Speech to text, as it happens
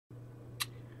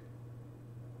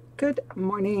Good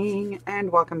morning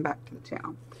and welcome back to the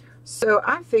channel. So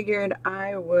I figured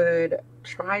I would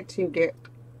try to get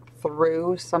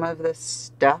through some of this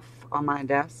stuff on my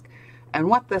desk. And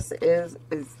what this is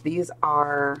these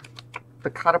are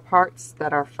the cut aparts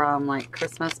that are from like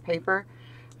Christmas paper.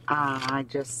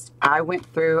 I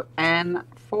went through and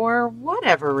for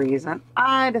whatever reason,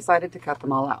 I decided to cut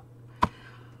them all out.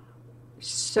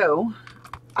 So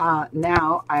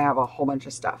now I have a whole bunch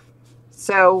of stuff.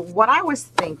 So what I was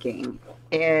thinking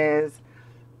is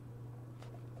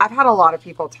I've had a lot of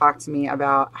people talk to me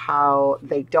about how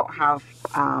they don't have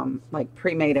like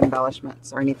pre-made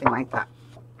embellishments or anything like that.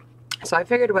 So I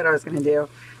figured what I was going to do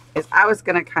is I was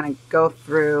going to kind of go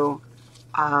through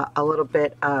a little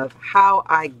bit of how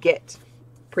I get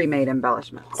pre-made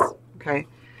embellishments. Okay.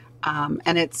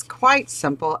 And it's quite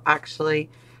simple actually.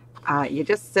 You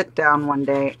just sit down one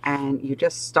day and you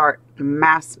just start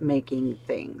mass making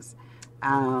things.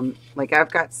 Like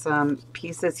I've got some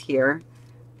pieces here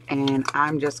and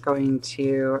I'm just going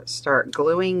to start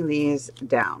gluing these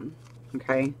down,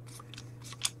 okay?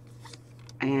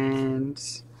 And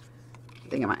I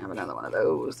think I might have another one of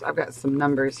those. I've got some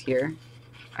numbers here.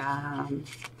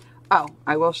 Oh,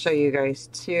 I will show you guys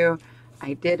too.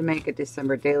 I did make a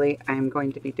December daily. I'm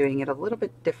going to be doing it a little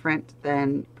bit different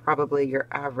than probably your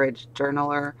average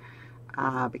journaler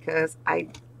because I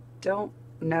don't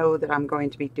know that I'm going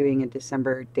to be doing a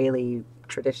December daily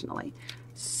traditionally.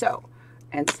 So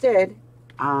instead,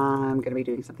 I'm going to be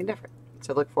doing something different.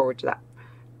 So look forward to that.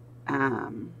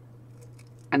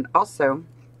 And also,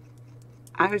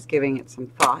 I was giving it some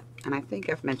thought, and I think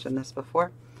I've mentioned this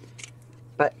before,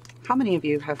 but how many of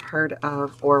you have heard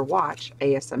of or watch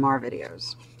ASMR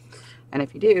videos? And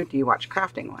if you do you watch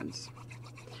crafting ones?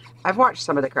 I've watched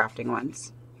some of the crafting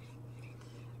ones,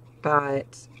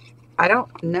 but I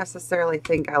don't necessarily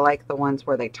think I like the ones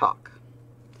where they talk.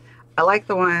 I like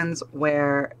the ones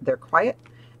where they're quiet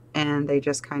and they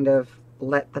just kind of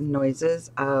let the noises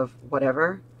of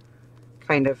whatever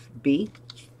kind of be.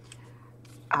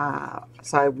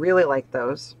 So I really like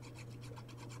those.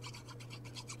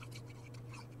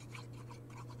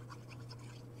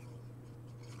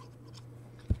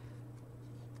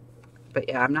 But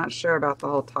yeah, I'm not sure about the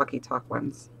whole talky talk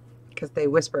ones because they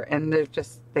whisper and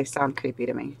they sound creepy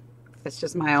to me. It's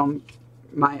just my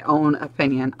own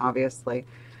opinion, obviously,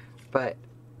 but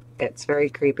it's very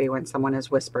creepy when someone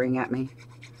is whispering at me.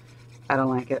 I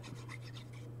don't like it.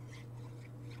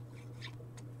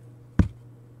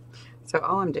 So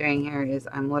all I'm doing here is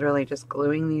I'm literally just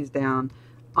gluing these down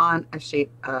on a sheet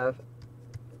of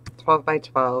 12 by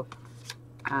 12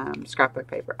 scrapbook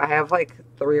paper. I have like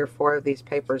 3 or 4 of these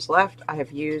papers left. I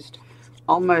have used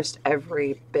almost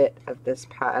every bit of this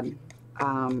pad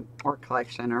or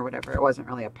collection or whatever. It wasn't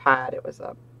really a pad, it was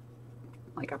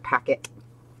like a packet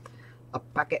of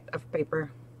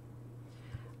paper.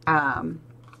 I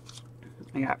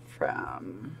got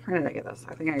from, where did I get this?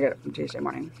 I think I got it from Tuesday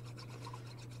morning.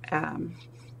 But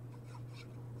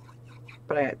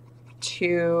I had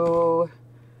two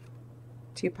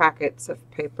packets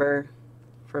of paper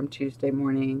from Tuesday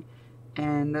morning,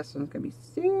 and this one's gonna be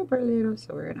super little,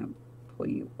 so we're gonna pull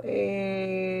you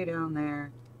way down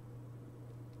there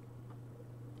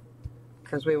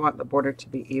because we want the border to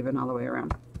be even all the way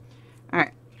around. All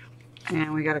right,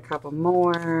 and we got a couple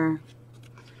more.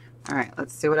 All right,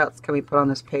 let's see what else can we put on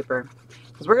this paper,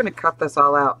 because we're gonna cut this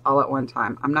all out all at one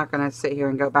time. I'm not gonna sit here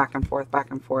and go back and forth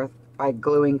by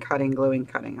gluing, cutting, gluing,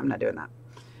 cutting. I'm not doing that.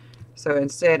 So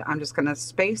instead, I'm just gonna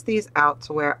space these out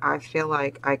to where I feel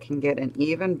like I can get an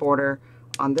even border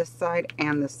on this side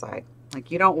and this side.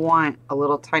 Like you don't want a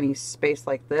little tiny space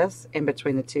like this in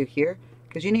between the two here,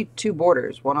 because you need 2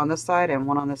 borders, one on this side and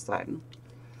one on this side.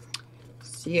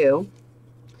 So you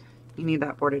need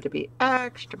that border to be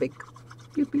extra big.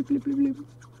 Bloop, bloop, bloop, bloop, bloop.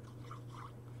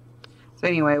 So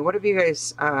anyway, what have you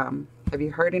guys, have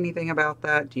you heard anything about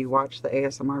that? Do you watch the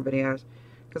ASMR videos?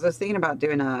 Because I was thinking about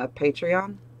doing a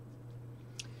Patreon.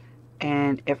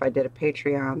 And if I did a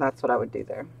Patreon, that's what I would do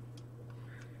there.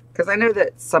 Because I know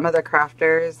that some of the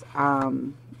crafters,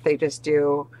 they just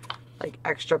do like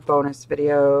extra bonus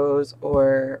videos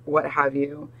or what have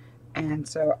you. And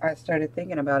so I started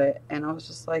thinking about it and I was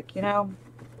just like, you know,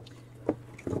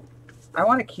 I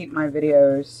want to keep my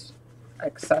videos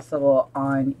accessible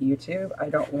on YouTube. I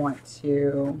don't want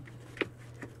to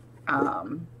I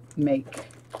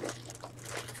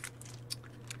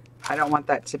don't want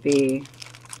that to be,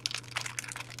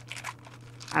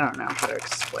 I don't know how to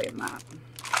explain that.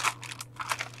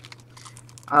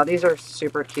 These are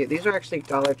super cute. These are actually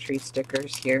Dollar Tree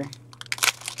stickers here.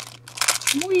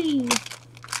 Whee!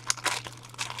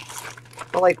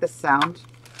 I like the sound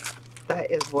that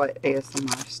is what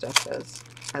ASMR stuff is.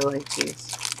 I like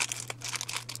these.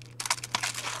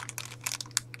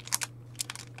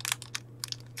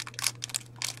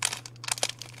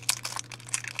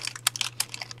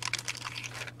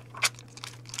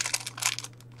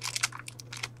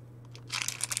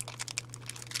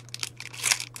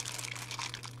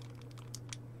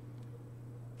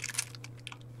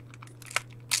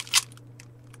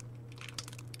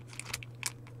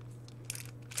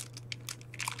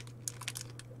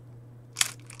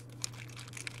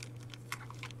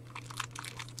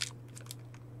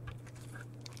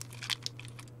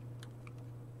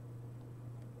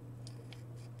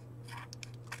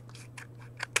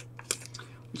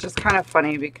 Which is kind of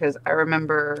funny because I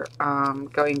remember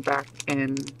going back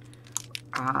and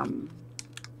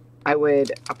I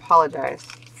would apologize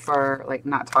for like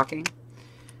not talking,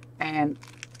 and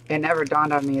it never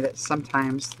dawned on me that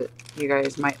sometimes that you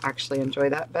guys might actually enjoy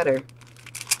that better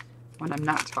when I'm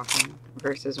not talking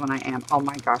versus when I am. Oh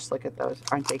my gosh, look at those.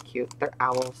 Aren't they cute? They're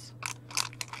owls.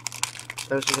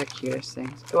 Those are the cutest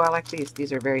things. Oh, I like these.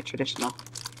 These are very traditional.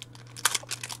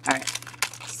 Alright.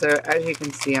 So as you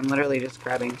can see, I'm literally just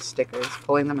grabbing stickers,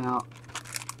 pulling them out,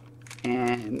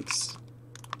 and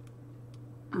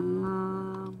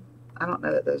I don't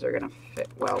know that those are going to fit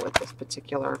well with this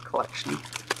particular collection.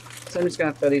 So I'm just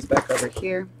going to throw these back over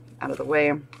here, out of the way,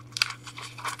 and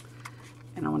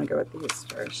I want to go with these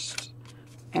first.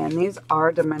 And these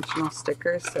are dimensional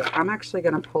stickers, so I'm actually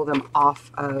going to pull them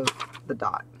off of the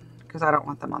dot because I don't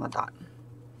want them on the dot.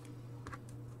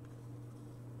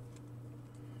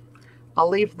 I'll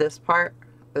leave this part.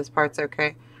 This part's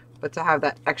okay. But to have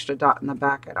that extra dot in the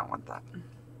back, I don't want that.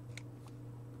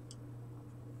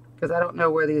 Because I don't know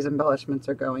where these embellishments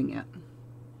are going yet.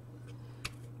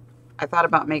 I thought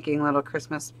about making little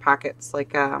Christmas packets,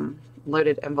 like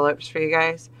loaded envelopes for you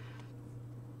guys.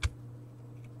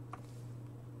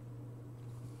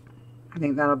 I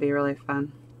think that'll be really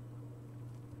fun.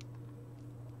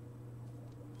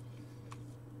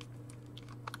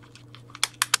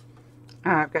 Oh,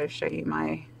 I've got to show you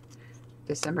my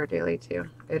December daily too.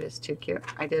 It is too cute.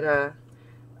 I did a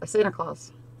Santa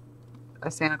Claus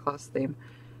theme.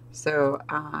 So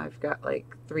I've got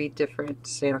like 3 different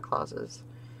Santa Clauses.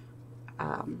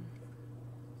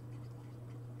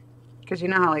 Because you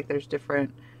know how like there's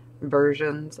different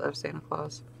versions of Santa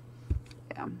Claus?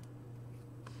 Yeah.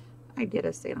 I did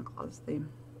a Santa Claus theme.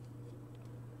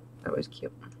 That was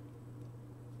cute.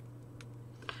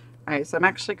 Alright, so I'm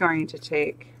actually going to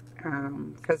take,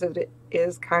 because it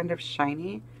is kind of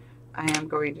shiny, I am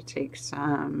going to take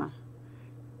some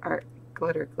art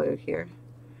glitter glue here.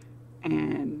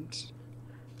 And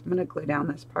I'm going to glue down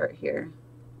this part here.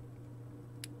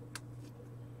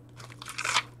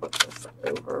 Put this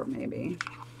over maybe.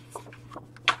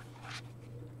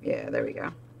 Yeah, there we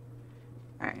go.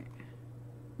 Alright.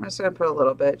 I'm just going to put a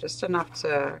little bit, just enough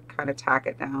to kind of tack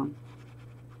it down.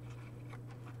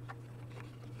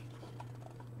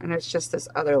 And it's just this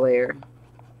other layer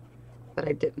that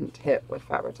I didn't hit with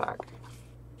Fabri-Tac.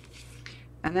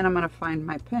 And then I'm going to find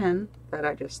my pen that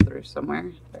I just threw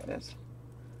somewhere. There it is.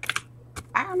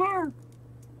 I don't know.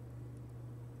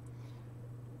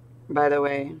 By the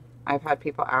way, I've had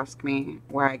people ask me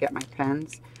where I get my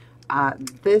pens.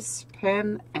 This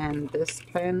pen and this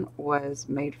pen was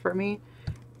made for me.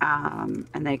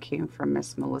 And they came from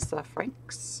Miss Melissa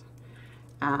Franks.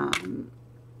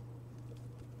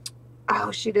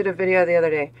 Oh, she did a video the other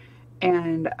day.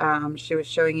 And she was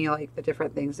showing you like the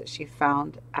different things that she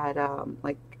found at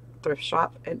like thrift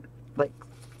shop and like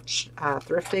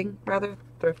thrifting.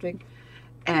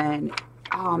 And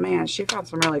oh man, she found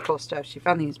some really cool stuff. She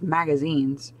found these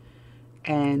magazines,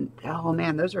 and oh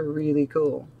man, those are really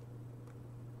cool.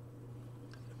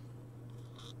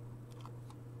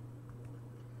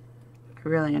 I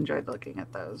really enjoyed looking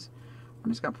at those.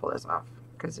 I'm just gonna pull this off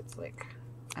because it's like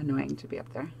annoying to be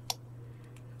up there.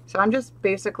 So I'm just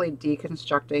basically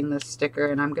deconstructing this sticker,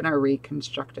 and I'm going to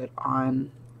reconstruct it on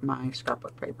my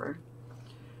scrapbook paper.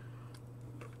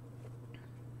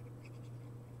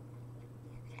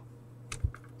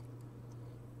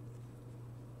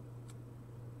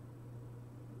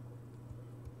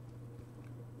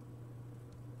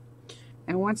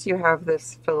 And once you have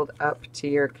this filled up to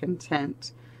your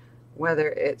content, whether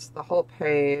it's the whole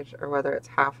page or whether it's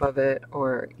half of it,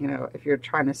 or, you know, if you're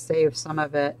trying to save some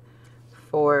of it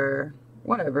for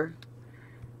whatever,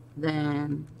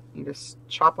 then you just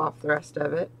chop off the rest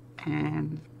of it,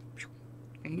 and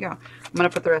there you go. I'm going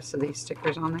to put the rest of these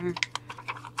stickers on there.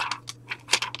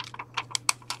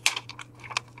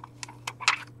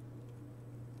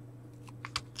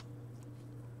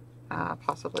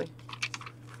 Possibly.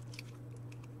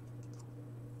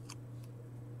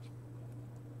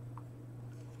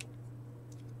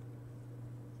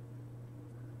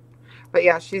 But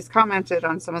yeah, she's commented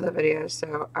on some of the videos,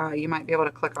 so you might be able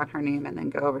to click on her name and then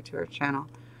go over to her channel.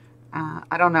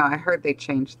 I don't know. I heard they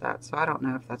changed that, so I don't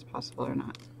know if that's possible or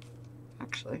not,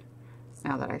 actually,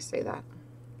 now that I say that.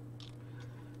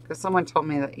 Because someone told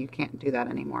me that you can't do that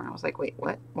anymore. I was like, wait,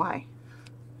 what? Why?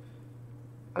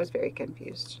 I was very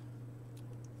confused.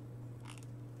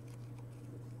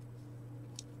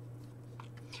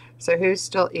 So who's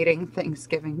still eating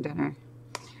Thanksgiving dinner?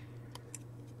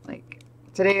 Like,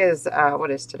 today is,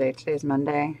 what is today? Today is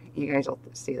Monday. You guys will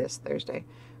see this Thursday.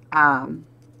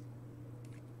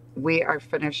 We are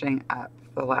finishing up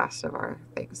the last of our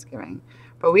Thanksgiving.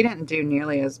 But we didn't do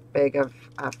nearly as big of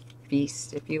a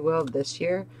feast, if you will, this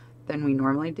year than we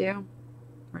normally do.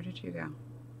 Where did you go?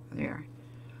 Oh, there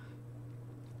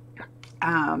you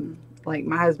are. Like,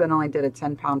 my husband only did a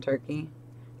 10-pound turkey.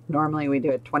 Normally we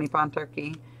do a 20-pound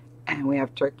turkey. And we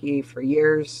have turkey for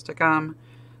years to come.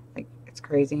 Like, it's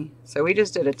crazy. So we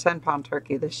just did a 10-pound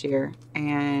turkey this year.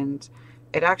 And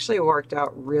it actually worked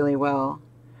out really well.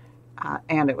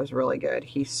 And it was really good.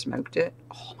 He smoked it.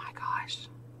 Oh my gosh.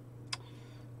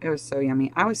 It was so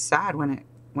yummy. I was sad when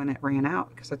it ran out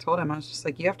because I told him, I was just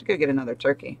like, you have to go get another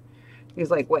turkey. He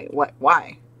was like, wait, what? Why?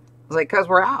 I was like, because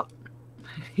we're out.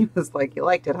 He was like, you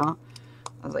liked it, huh?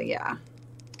 I was like, yeah.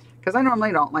 Because I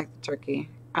normally don't like the turkey.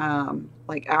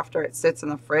 Like after it sits in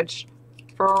the fridge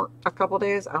for a couple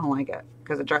days, I don't like it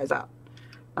because it dries out.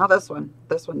 Now this one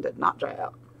did not dry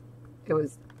out. It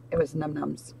was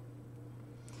num-nums.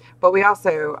 But we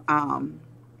also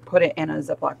put it in a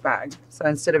Ziploc bag. So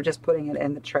instead of just putting it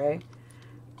in the tray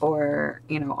or,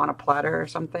 you know, on a platter or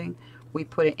something, we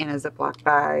put it in a Ziploc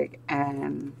bag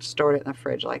and stored it in the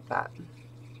fridge like that.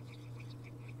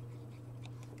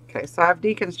 Okay, so I've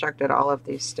deconstructed all of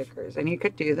these stickers. And you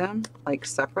could do them, like,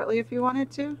 separately if you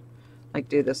wanted to. Like,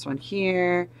 do this one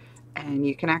here. And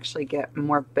you can actually get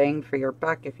more bang for your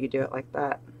buck if you do it like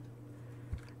that.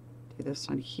 Do this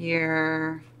one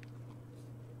here.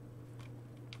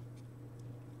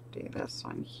 Do this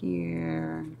one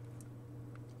here.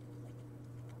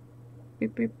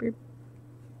 Beep, beep, beep.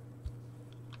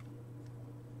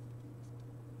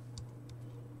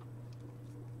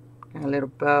 Got a little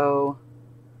bow.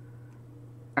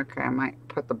 Okay, I might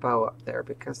put the bow up there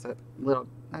because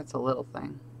that's a little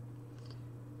thing.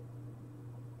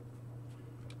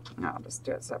 No, I'll just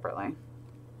do it separately.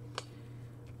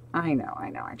 I know,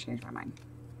 I changed my mind.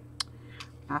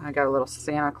 I got a little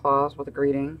Santa Claus with a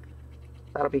greeting.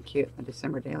 That'll be cute, the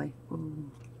December daily.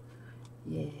 Ooh,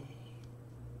 yay.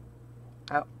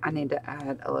 Oh, I need to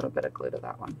add a little bit of glue to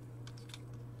that one.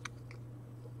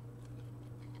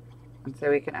 And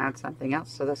so we can add something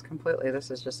else to this completely.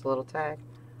 This is just a little tag.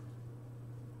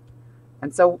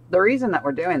 And so the reason that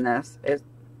we're doing this is,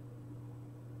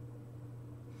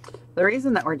 that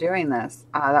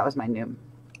was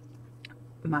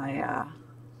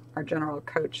our general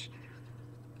coach,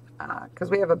 because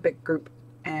we have a big group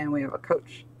and we have a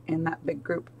coach in that big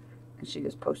group, and she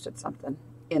just posted something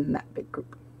in that big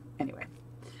group. Anyway,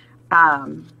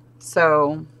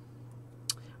 so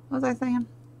what was I saying?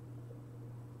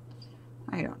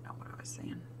 I don't know what I was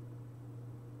saying.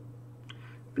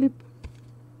 Bloop.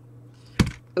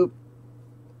 Oop.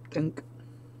 Dunk.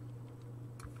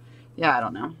 Yeah, I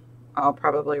don't know. I'll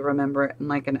probably remember it in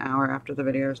like an hour after the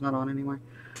video is not on anymore.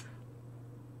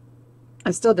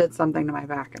 I still did something to my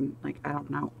back and like, I don't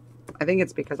know. I think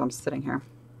it's because I'm sitting here.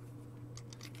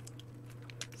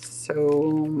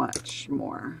 So much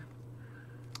more.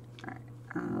 All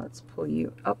right, let's pull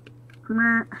you up.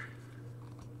 We're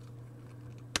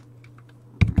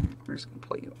just gonna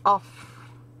pull you off.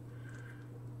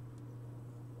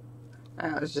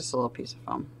 It was just a little piece of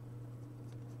foam.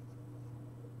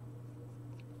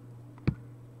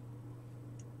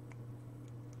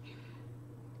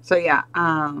 So yeah,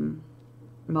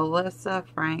 Melissa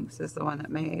Franks is the one that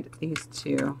made these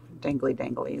two dangly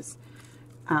danglies.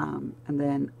 And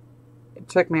then it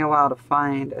took me a while to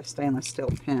find a stainless steel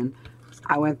pen.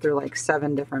 I went through like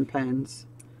 7 different pens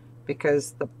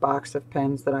because the box of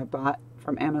pens that I bought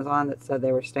from Amazon that said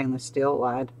they were stainless steel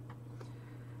lied.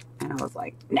 And I was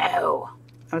like, no.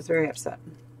 I was very upset.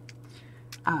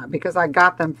 Because I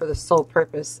got them for the sole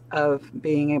purpose of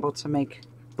being able to make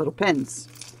little pens.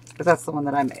 Because that's the one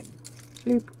that I made.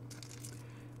 Boop.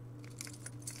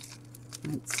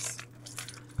 It's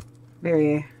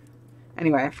very...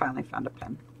 Anyway, I finally found a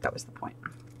pen. That was the point.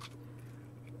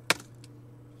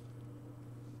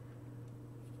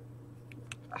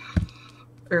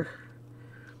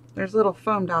 There's little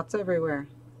foam dots everywhere.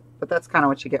 But that's kind of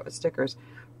what you get with stickers.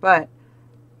 But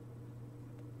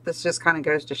this just kind of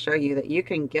goes to show you that you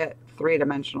can get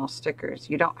 3-dimensional stickers.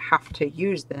 You don't have to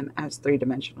use them as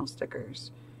 3-dimensional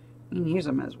stickers. You can use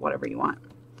them as whatever you want.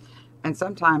 And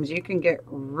sometimes you can get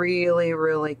really,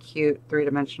 really cute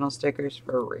three-dimensional stickers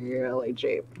for really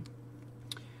cheap.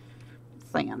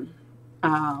 Saying.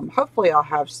 Hopefully I'll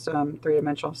have some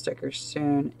three-dimensional stickers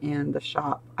soon in the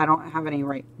shop. I don't have any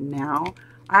right now.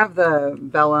 I have the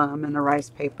vellum and the rice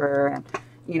paper and,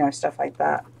 you know, stuff like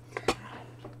that.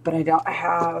 But I don't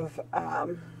have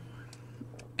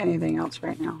anything else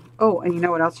right now. Oh, and you know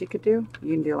what else you could do?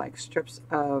 You can do like strips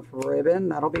of ribbon.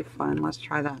 That'll be fun. Let's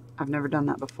try that. I've never done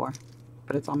that before,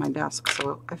 but it's on my desk,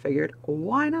 so I figured,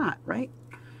 why not, right?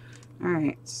 All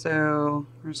right, so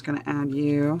we're just gonna add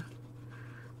you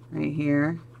right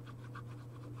here.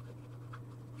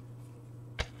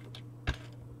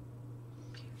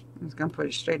 I'm just gonna put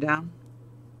it straight down.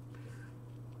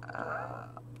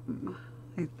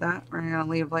 Like that. We're gonna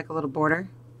leave like a little border.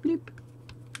 Bloop.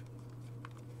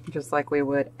 Just like we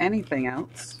would anything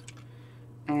else.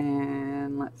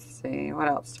 And let's see, what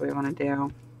else do we want to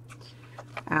do?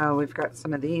 Oh, we've got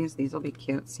some of these. These will be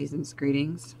cute. Season's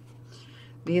Greetings.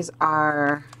 These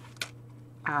are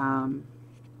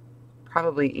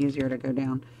probably easier to go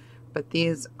down, but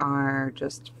these are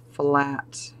just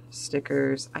flat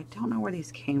stickers. I don't know where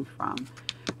these came from.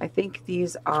 I think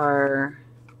these are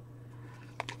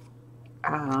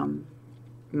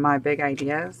my big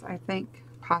ideas, I think,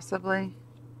 possibly.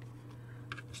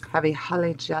 Happy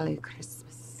Holly Jolly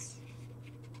Christmas.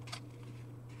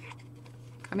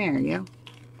 Come here, you.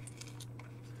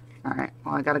 Alright,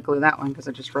 well, I gotta glue that one because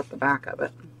I just ripped the back of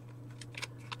it.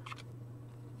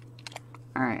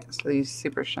 Alright, so these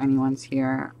super shiny ones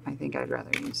here, I think I'd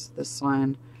rather use this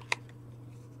one.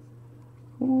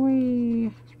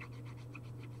 Whee!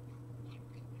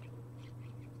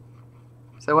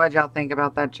 So what'd y'all think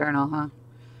about that journal, huh?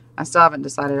 I still haven't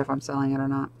decided if I'm selling it or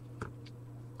not.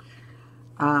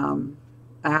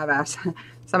 I have asked,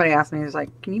 somebody asked me, he was like,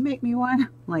 can you make me one?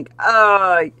 I'm like,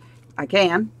 I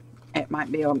can. It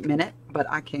might be a minute, but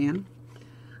I can.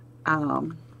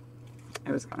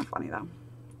 It was kind of funny though.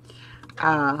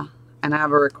 And I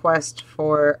have a request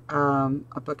for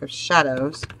a book of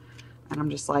shadows, and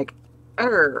I'm just like,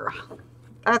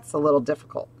 that's a little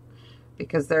difficult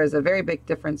because there is a very big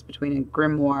difference between a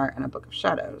grimoire and a book of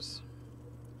shadows.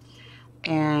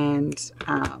 And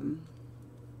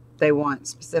they want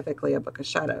specifically a book of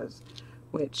shadows,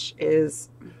 which is,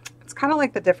 it's kind of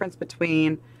like the difference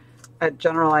between a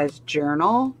generalized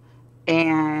journal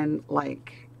and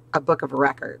like a book of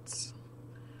records.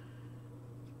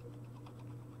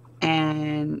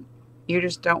 And you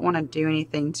just don't want to do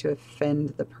anything to offend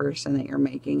the person that you're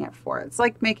making it for. It's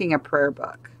like making a prayer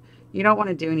book. You don't want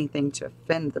to do anything to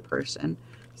offend the person,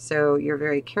 so you're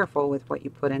very careful with what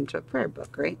you put into a prayer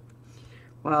book, right?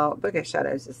 Well, Book of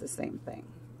Shadows is the same thing.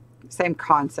 Same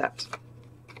concept.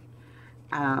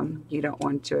 You don't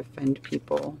want to offend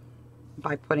people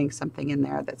by putting something in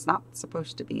there that's not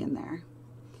supposed to be in there.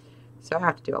 So I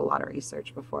have to do a lot of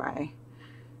research before I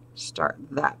start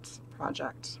that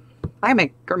project. I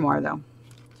make grimoire though.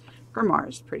 Grimoire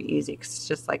is pretty easy because it's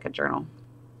just like a journal,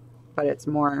 but it's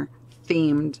more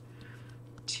themed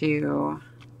to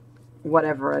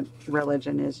whatever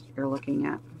religion is you're looking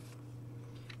at.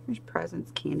 There's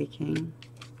Presents, Candy Cane.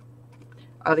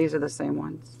 Oh, these are the same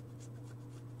ones.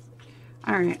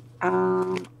 Alright,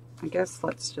 I guess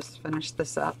let's just finish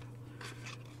this up.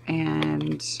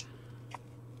 And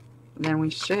then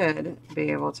we should be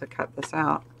able to cut this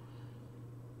out.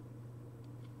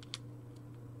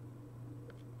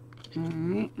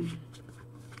 Alright.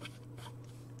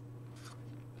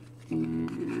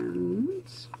 And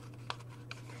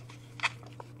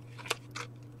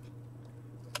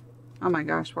oh my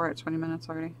gosh, we're at 20 minutes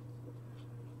already.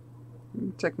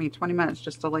 It took me 20 minutes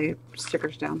just to lay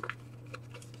stickers down.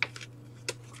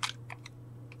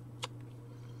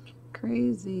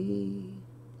 Crazy.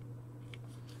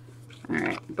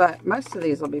 Alright, but most of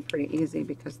these will be pretty easy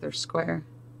because they're square.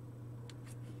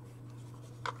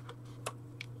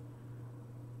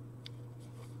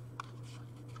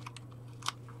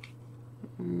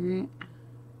 Alright.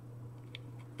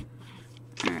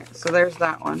 Alright, so there's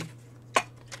that one.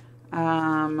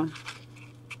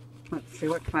 Let's see,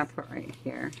 what can I put right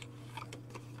here?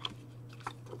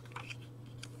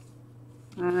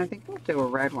 I think we'll do a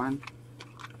red one.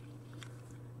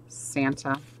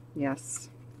 Santa, yes.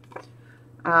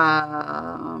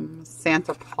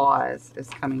 Santa Paws is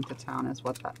coming to town is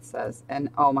what that says. And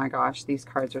oh my gosh, these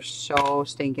cards are so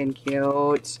stinking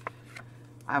cute.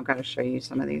 I've got to show you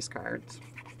some of these cards.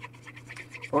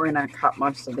 We're going to cut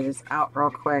most of these out real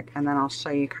quick, and then I'll show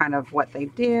you kind of what they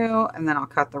do, and then I'll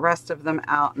cut the rest of them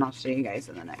out, and I'll show you guys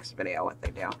in the next video what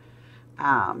they do.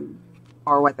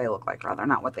 Or what they look like, rather,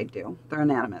 not what they do. They're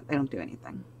inanimate. They don't do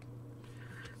anything.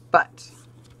 But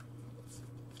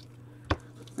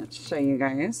let's show you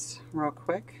guys real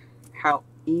quick how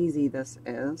easy this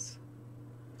is.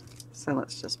 So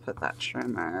let's just put that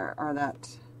trimmer, or that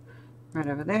right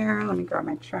over there. Let me grab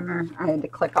my trimmer. I had to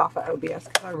click off of OBS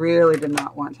because I really did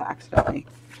not want to accidentally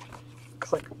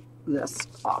click this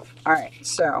off. All right,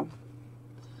 so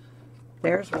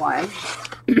there's one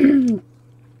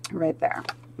right there.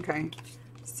 Okay,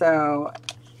 so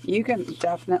you can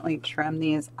definitely trim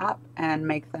these up and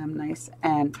make them nice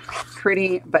and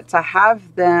pretty, but to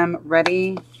have them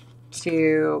ready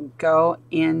to go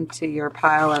into your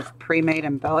pile of pre-made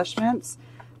embellishments,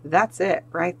 that's it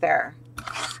right there.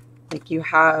 Like you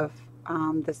have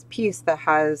this piece that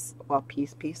has, well,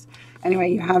 piece.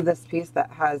 Anyway, you have this piece that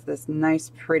has this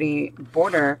nice pretty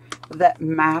border that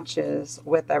matches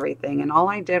with everything. And all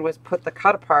I did was put the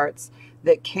cut aparts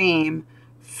that came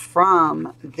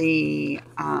from the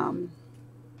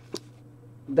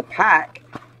pack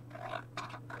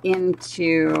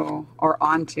into, or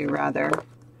onto rather,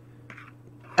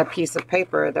 a piece of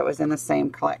paper that was in the same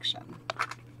collection.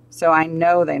 So I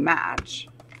know they match.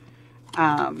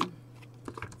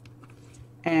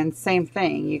 And same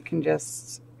thing, you can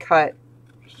just cut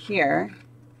here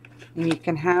and you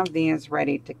can have these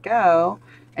ready to go,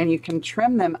 and you can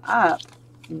trim them up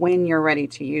when you're ready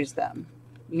to use them.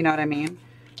 You know what I mean?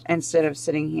 Instead of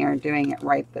sitting here doing it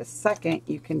right this second,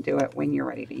 you can do it when you're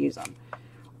ready to use them.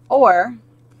 Or,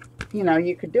 you know,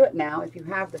 you could do it now if you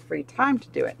have the free time to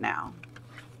do it now.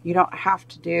 You don't have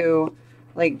to do,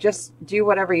 like, just do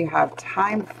whatever you have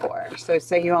time for. So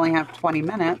say you only have 20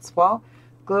 minutes. Well,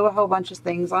 glue a whole bunch of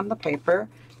things on the paper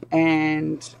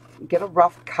and get a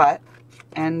rough cut.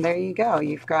 And there you go.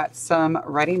 You've got some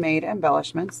ready-made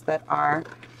embellishments that are,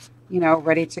 you know,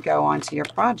 ready to go onto your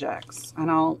projects.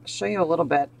 And I'll show you a little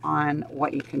bit on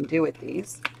what you can do with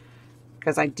these,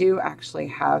 because I do actually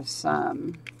have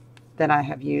some that I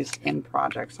have used in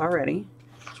projects already.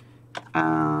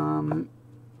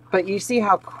 But you see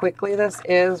how quickly this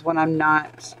is when I'm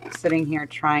not sitting here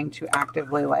trying to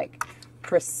actively, like,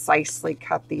 precisely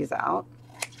cut these out.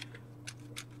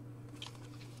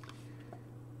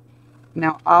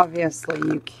 Now, obviously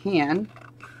you can,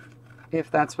 if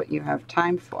that's what you have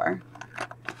time for.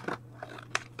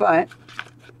 But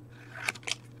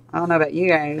I don't know about you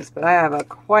guys, but I have a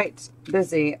quite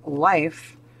busy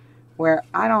life where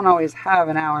I don't always have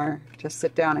an hour to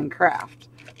sit down and craft.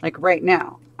 Like right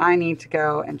now, I need to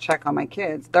go and check on my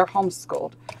kids. They're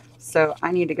homeschooled, so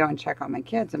I need to go and check on my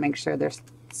kids and make sure they're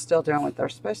still doing what they're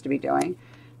supposed to be doing,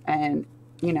 and,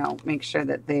 you know, make sure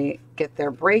that they get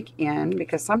their break in,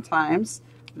 because sometimes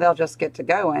they'll just get to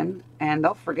going and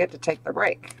they'll forget to take their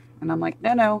break. And I'm like,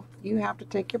 no, you have to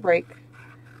take your break.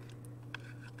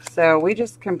 So we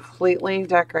just completely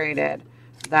decorated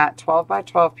that 12 by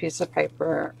 12 piece of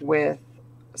paper with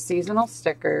seasonal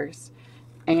stickers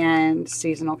and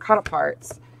seasonal cut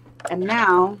aparts. And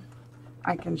now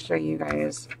I can show you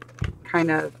guys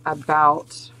kind of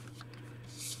about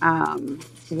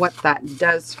what that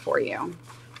does for you.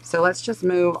 So let's just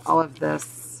move all of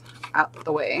this out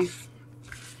the way.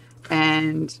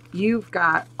 And you've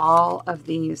got all of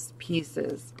these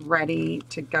pieces ready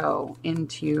to go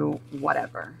into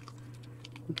whatever.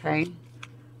 Okay?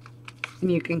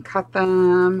 And you can cut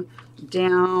them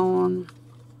down,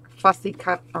 fussy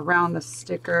cut around the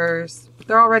stickers.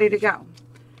 They're all ready to go.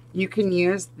 You can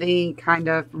use the kind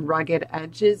of rugged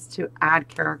edges to add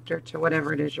character to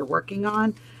whatever it is you're working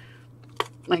on.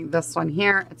 Like this one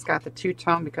here, it's got the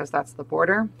two-tone because that's the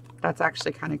border. That's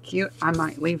actually kind of cute. I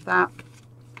might leave that.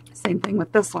 Same thing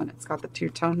with this one. It's got the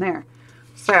two-tone there.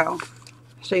 So, I'll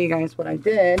show you guys what I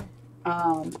did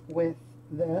with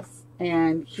this.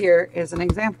 And here is an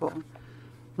example.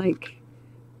 Like,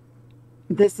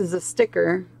 this is a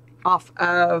sticker off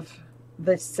of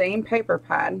the same paper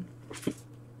pad.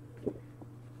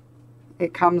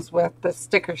 It comes with the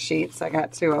sticker sheets. I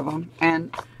got 2 of them.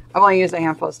 And I've only used a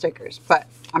handful of stickers. But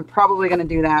I'm probably going to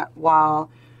do that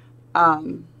while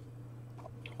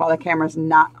the camera's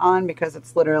not on, because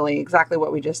it's literally exactly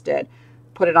what we just did.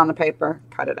 Put it on the paper,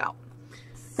 cut it out.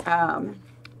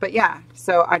 But yeah,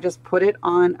 so I just put it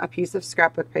on a piece of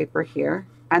scrapbook paper here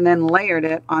and then layered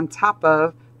it on top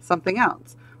of something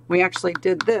else. We actually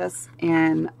did this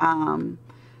in,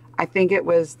 I think it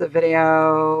was the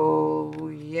video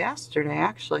yesterday,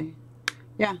 actually.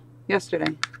 Yeah,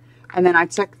 yesterday. And then I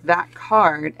took that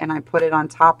card and I put it on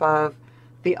top of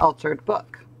the altered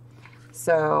book.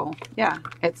 So yeah,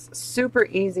 it's super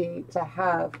easy to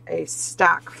have a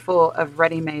stack full of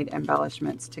ready-made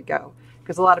embellishments to go.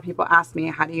 Because a lot of people ask me,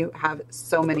 how do you have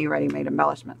so many ready-made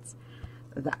embellishments?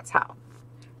 That's how.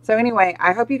 So anyway,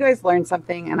 I hope you guys learned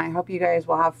something, and I hope you guys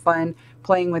will have fun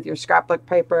playing with your scrapbook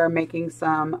paper, making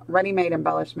some ready-made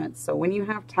embellishments. So when you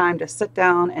have time to sit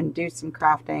down and do some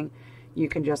crafting, you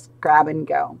can just grab and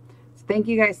go. So thank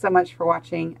you guys so much for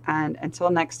watching, and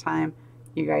until next time,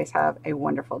 you guys have a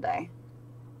wonderful day.